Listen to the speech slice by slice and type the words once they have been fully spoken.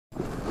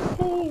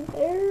Hey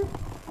there,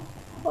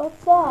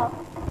 what's up?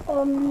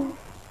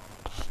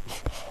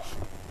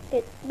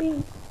 It's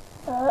me,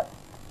 the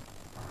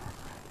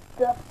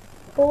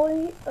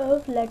boy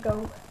of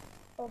Lego,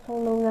 also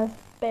known as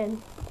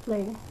Ben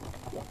Lane.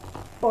 Yeah,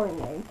 born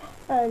name,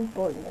 and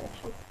born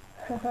actually.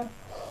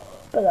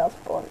 But I was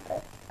born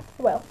there.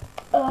 Well,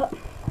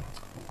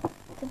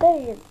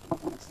 today in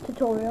this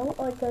tutorial,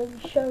 I'm going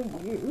to show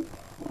you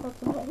how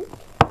to make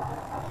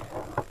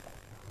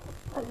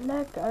a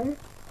Lego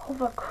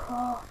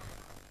hovercraft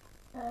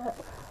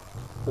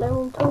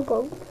little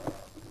toggle.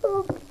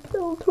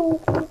 Little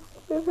toggle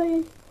with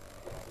a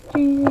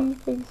cheesy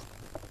face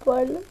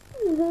violet.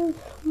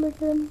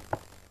 Look at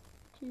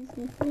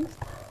cheesy face.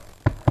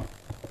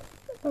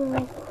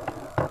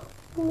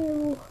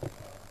 Little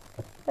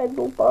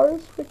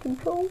handlebars for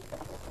control.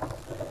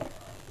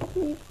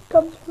 It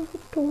comes with a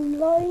toy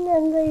line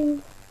and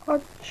a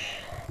arch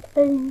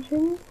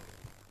engine.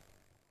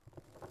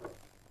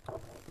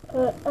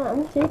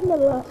 And in the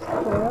last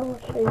tutorial, I'll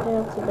show you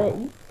how to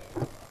make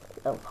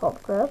a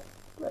hovercraft.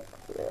 Let's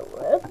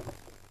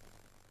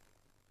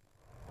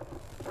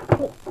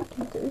what you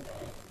can do, you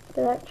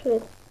can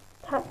actually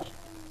attach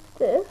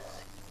this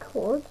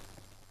cord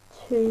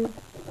to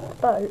the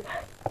boat,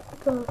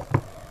 because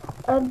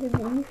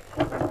underneath,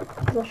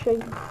 as I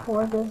showed you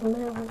before, there's a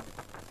little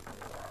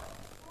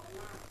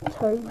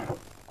tow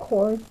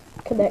cord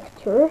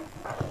connector.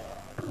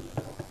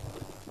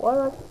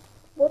 What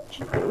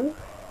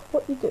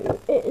you do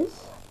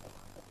is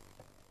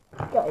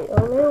get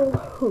a little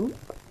hoop,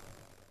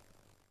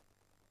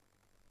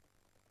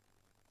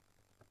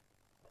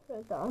 put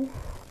it down,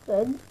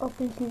 then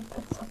obviously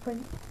put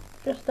something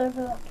just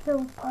over that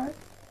little part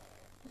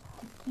just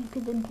to keep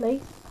it in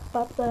place,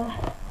 but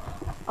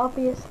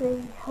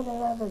obviously I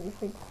don't have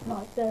anything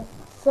like that,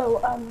 so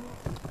I'm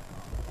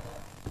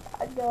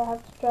gonna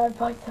have to try and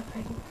find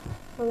something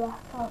for that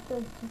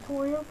after the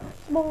tutorial,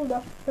 small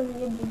enough for the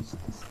engines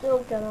to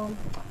still get on.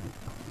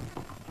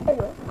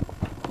 Anyway,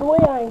 the way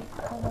I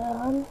cut it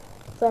on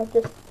is I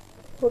just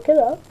hook it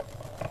up.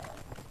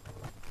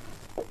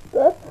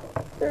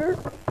 There.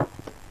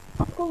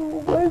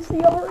 Oh, where's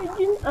the other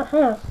engine?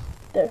 Aha,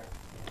 there.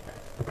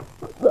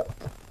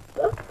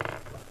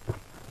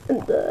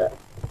 And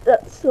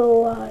that's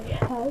all I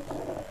have.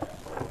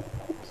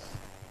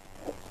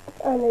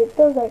 And it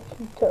does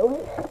actually tow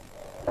it.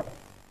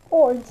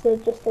 Or instead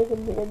of just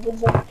taking the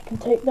engines off, you can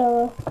take that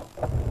off.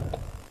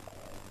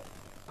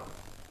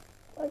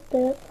 Like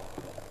that.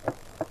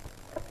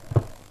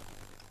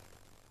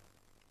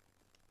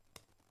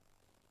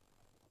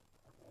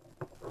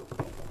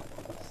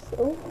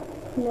 So,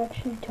 it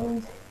actually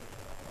tows it.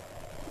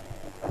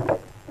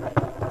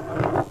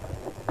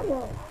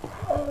 Now,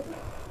 I'm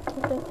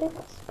going to take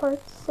this part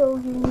so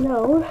you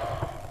know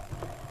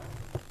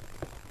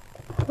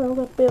how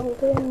to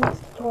build it in this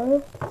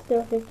tutorial.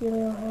 Still 50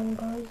 little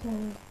handbars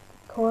and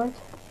cords.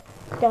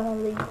 Gotta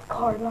leave the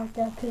cord like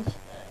that because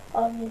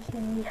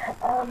obviously I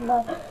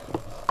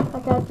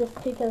can't just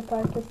take it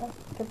apart because that's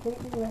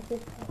completely messy.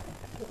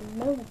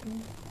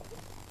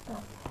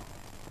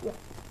 Yeah,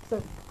 so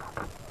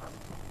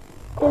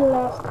in the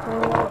last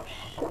time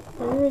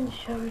I really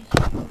showed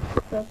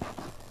that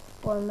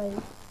one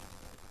made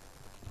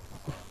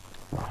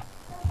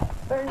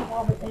very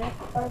wobbly there.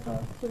 I don't know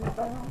if it's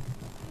down.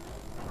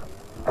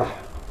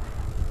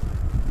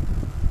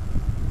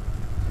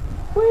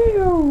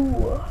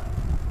 Woo!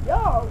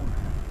 Yo!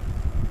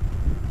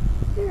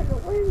 Here's a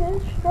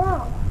weird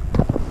strong.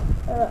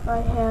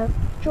 I have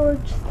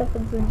George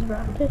Stephenson's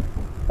racket,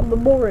 a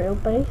memorial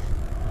base,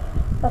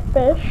 a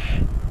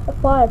fish, a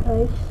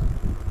fireplace,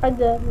 and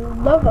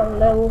another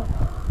little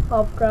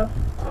hovercraft.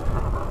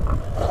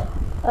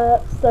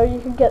 So you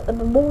can get the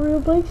memorial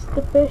base,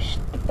 the fish,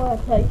 the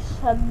fireplace,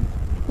 and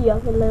the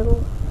other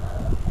little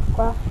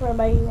craft from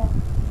a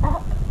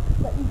app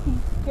that you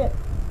can get.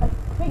 I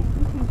think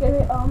you can get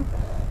it on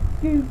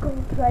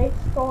Google Play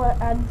Store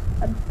and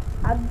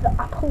the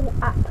Apple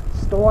App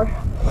Store.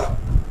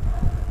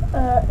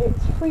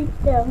 It's free to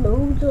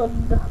download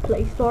on the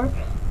Play Store.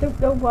 Don't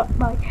know what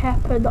might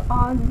happen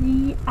on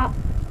the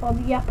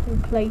Apple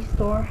Play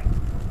Store.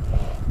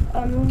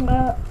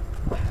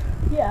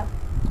 Yeah.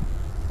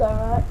 So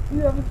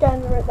you have a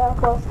gander at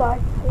that whilst I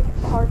take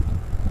apart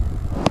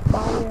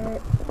my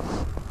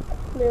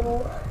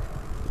little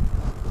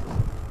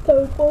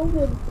telephone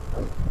and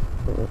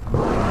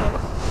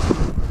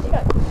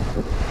yeah.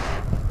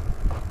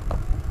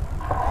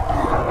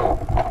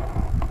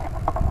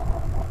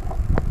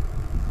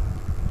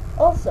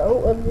 Also,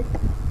 on the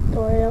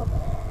tutorial,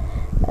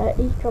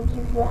 he comes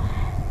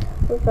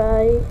with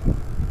a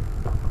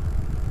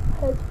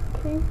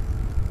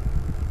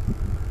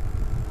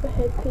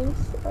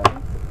headpiece,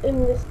 and in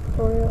this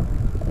tutorial,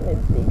 and in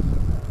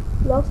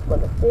the last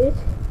one I did,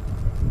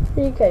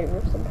 he came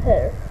with some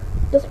hair.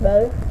 Doesn't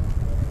matter,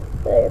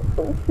 they're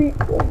both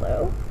equal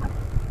now.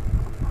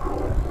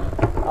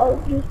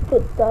 I'll just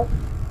put that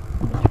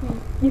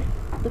between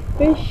the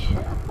fish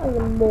and the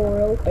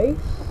memorial base,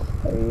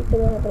 so you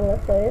can have a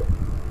look at it.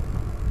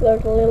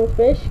 There's a little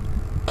fish.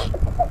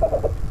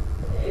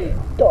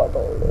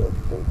 Adorable.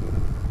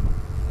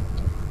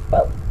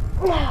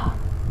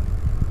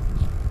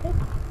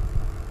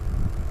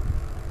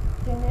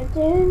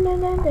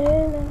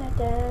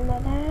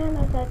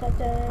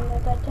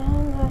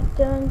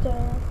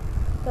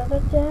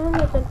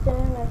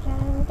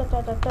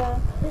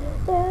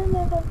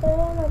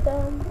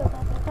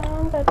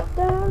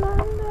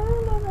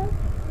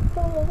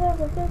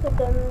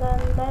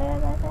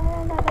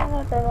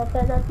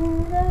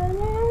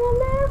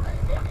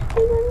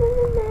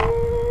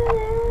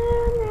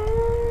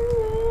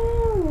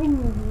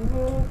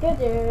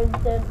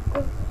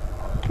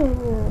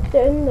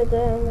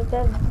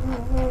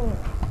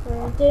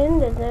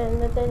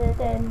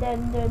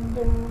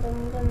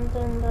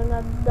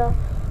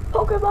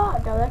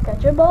 Pokemon, gotta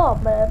catch 'em all,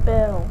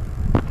 Bill.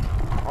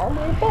 I'll be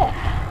back.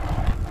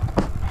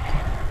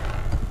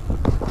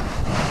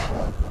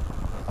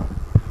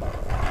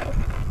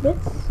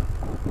 Let's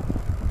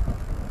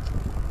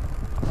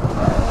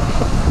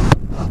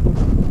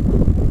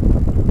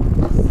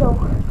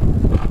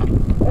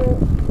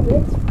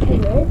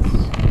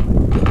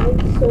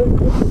so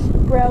this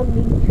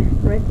browny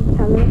reddy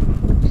colour,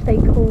 which they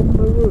call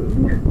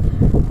maroon,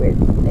 with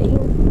the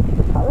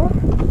colour.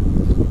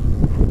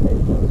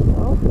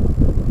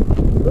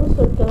 We're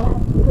also gonna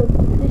have to put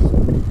this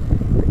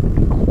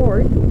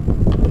cord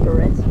for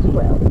red as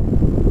well,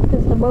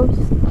 because the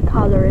most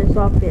colour is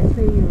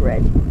obviously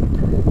red.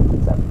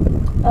 So,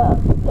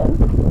 then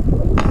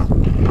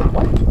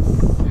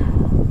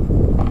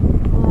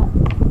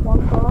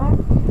one black,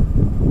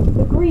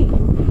 the green.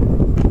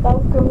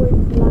 That'll go with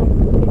like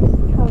these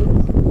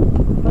colours.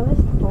 For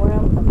this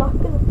tutorial, I'm not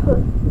going to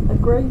put a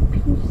grey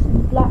piece in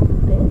black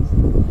bits.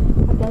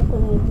 I guess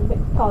it is a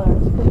bit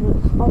colours because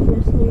it's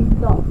obviously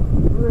not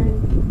really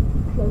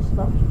close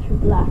enough to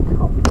black,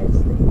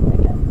 obviously.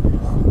 Again.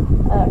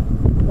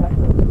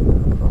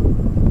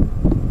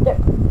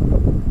 There.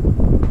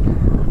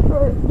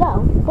 For now,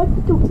 what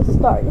you do to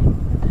start it,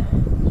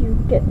 you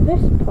get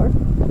this part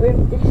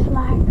with this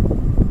like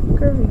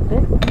curvy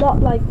bit, not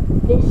like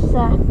this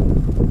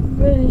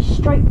really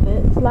straight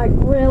bit, it's like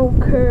real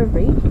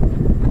curvy.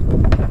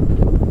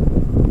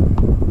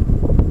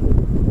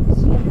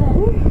 See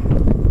then,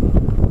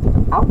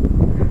 ow,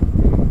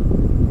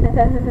 get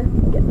that,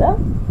 get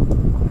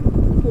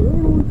a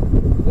little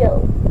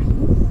yellow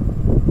piece,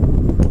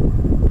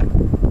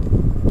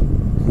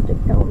 stick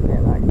down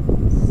there like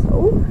so,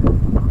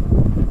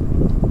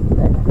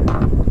 then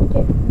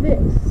get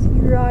this,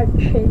 you are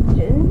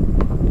changing,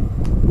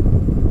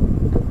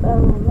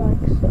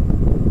 like so.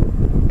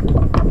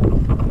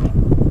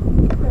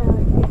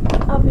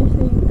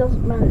 Obviously it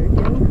doesn't matter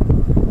again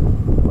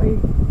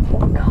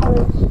what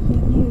colours you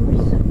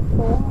use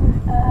for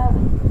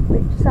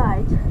which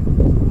side.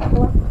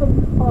 I'll put it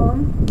on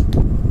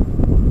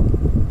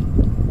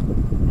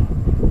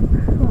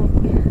like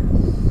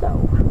so.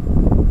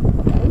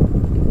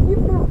 You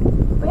know a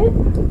bit.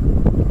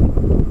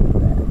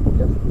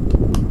 Just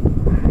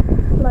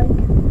like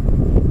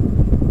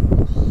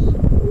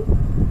so.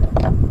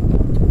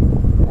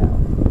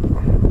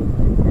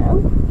 Now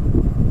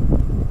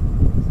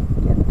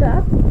get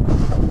that.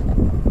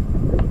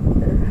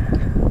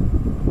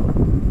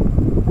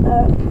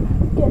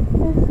 Get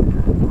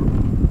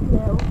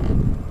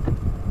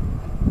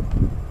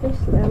this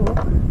little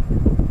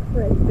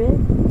red bit.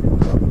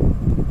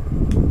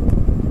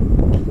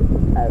 Keep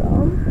that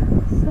on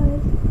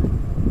side.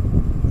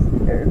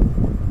 There.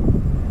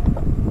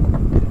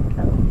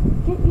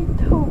 Get your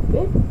toe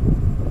bit.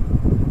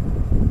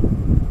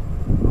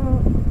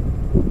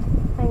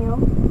 Hang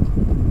on.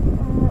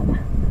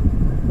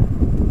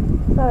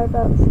 Sorry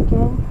about this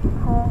again.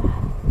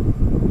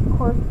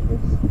 Cord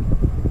just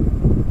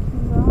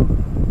came off.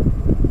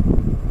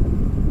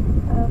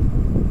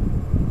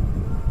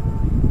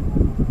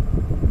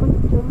 Put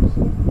those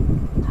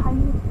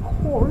tiny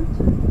cords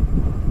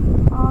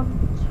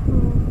onto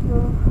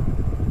the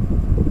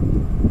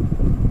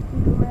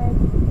red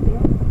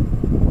bit,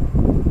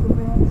 the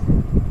red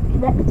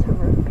connector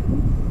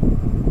piece,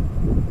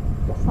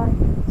 just like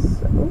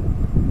so.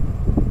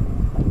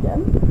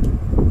 Again,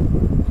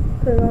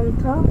 put it on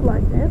top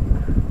like that.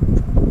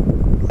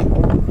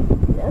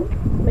 Then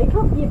make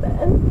up your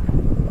bed.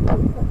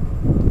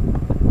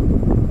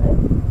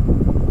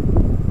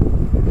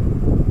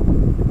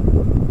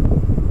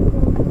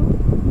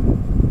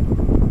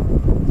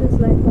 Just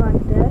like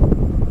that.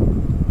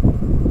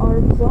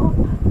 Arms up.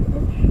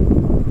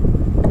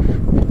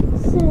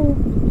 Sit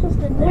just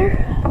in there,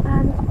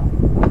 and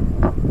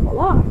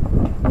voila!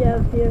 You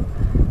have your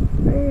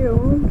very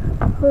own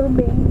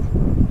homemade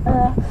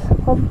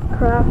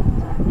Hobcraft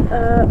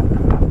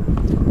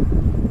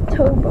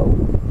towboat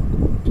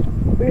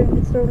with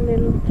its own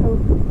little tow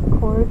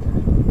cord.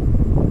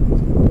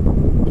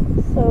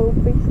 So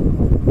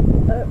basically,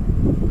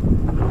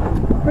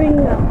 bring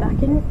that back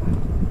in.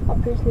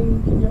 Obviously,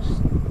 you can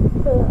just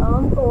put it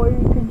on, or you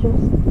could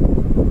just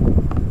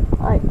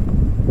like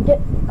get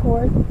the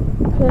cord,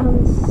 put it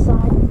on the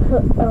side,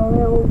 put a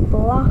little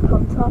block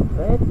on top of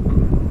it,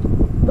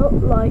 not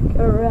like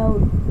a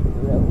little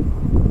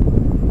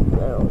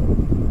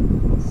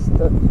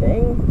stud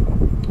thing.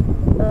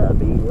 That'll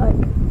be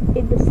like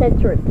in the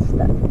center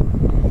instead.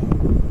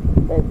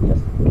 Then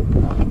just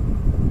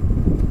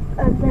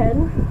and then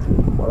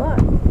voila.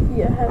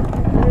 you have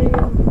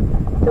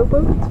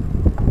towboat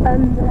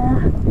and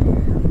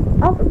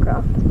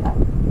hovercraft.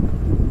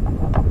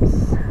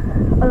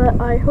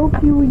 I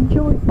hope you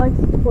enjoyed my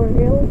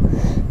tutorial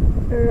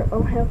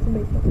on how to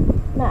make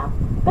them. Now,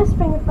 best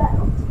thing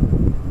about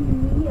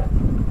the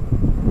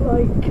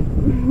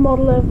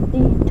model of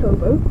the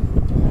towboat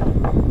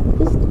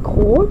is the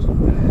cord.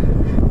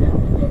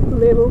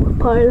 Little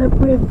pilot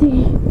with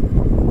the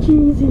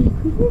cheesy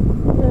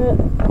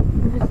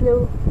this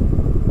little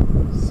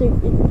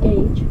suit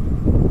gauge.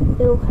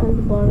 Little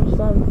handlebars,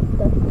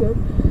 that's good.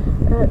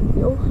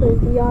 Also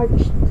the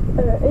arched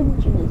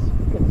engine is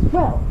good as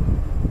well.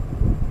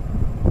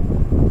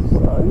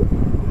 So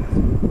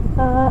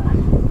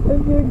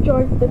if you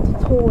enjoyed the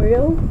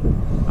tutorial,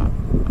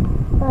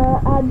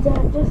 and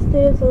just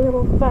here's a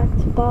little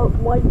fact about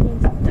why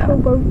these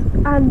towboat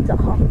and a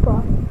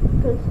hovercraft,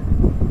 because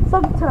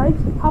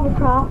sometimes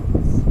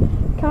hovercrafts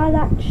can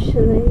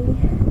actually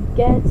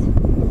get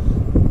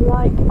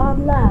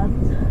on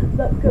land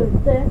not good.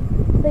 It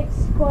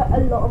takes quite a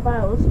lot of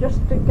hours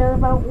just to get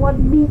about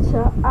 1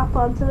 meter up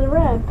onto the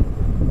ramp.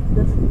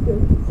 That's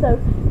good. So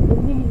you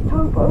need a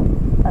towboat,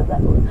 and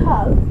that would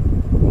have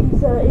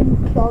these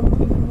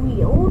implanted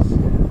wheels,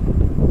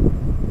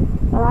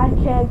 and I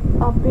can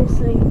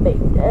obviously make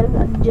them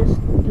and just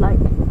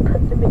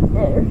put them in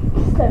there,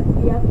 except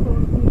we have to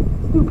be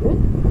stupid.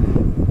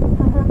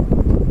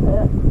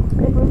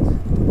 It was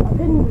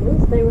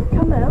pinwheels. They would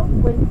come out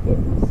when it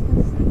was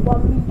just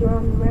 1 meter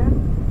on the ramp,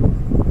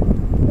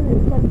 and it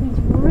was like these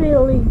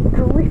really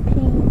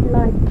grippy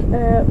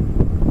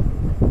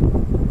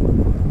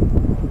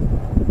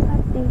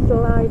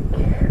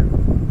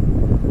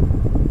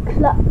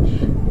clutch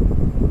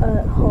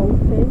hole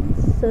things,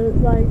 so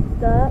it's like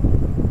that,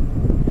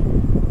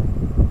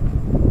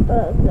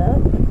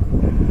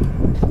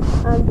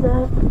 and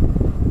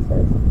so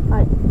it's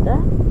like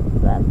that,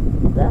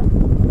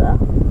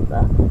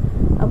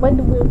 and when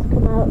the wheels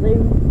come out, they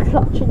would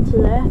clutch into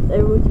there,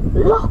 they would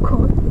lock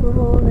on with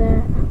all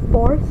their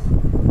force,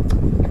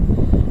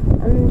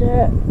 and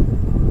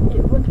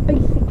it would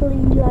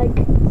basically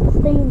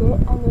sustain it,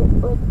 and it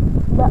would,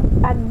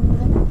 and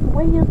the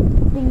way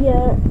the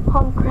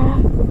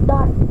hovercraft would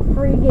not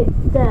bring it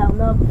down,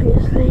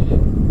 obviously.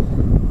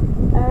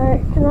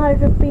 It can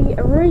either be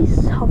a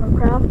race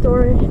hovercraft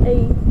or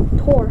a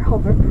tour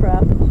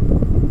hovercraft.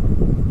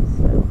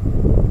 So,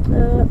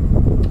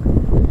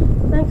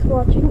 thanks for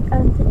watching,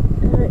 and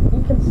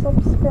you can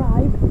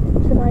subscribe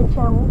to my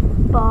channel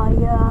by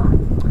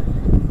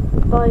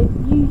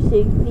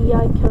using the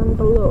icon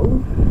below.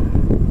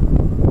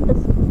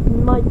 You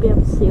might be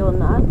able to see on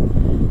that.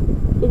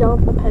 It all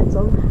depends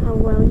on how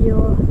well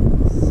your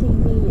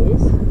CV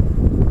is.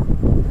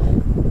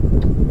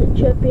 It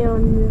should be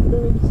on at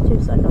least 2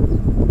 seconds.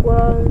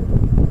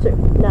 1, 2.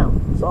 Now,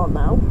 it's on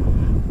now.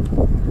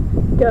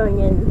 Going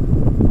in.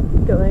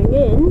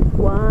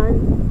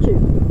 1,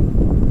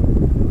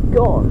 2.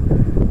 Gone.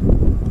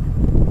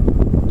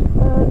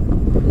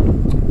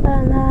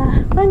 And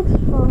thanks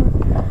for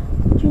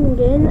tuning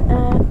in.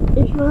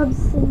 If you want to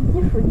see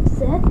different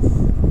sets,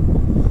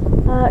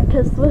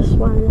 because this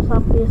one is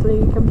obviously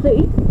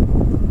complete,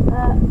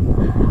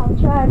 I'll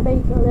try and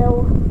make a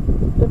little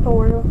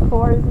tutorial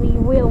for the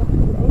wheel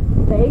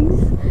things,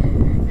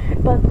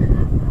 but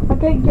I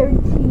can't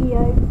guarantee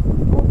I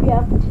won't be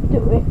able to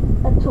do it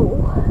at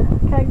all.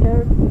 Can't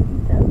guarantee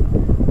that,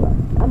 but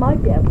I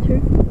might be able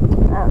to.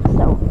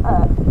 So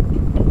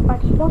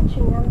thanks for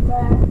watching, and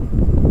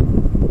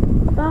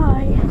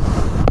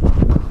bye.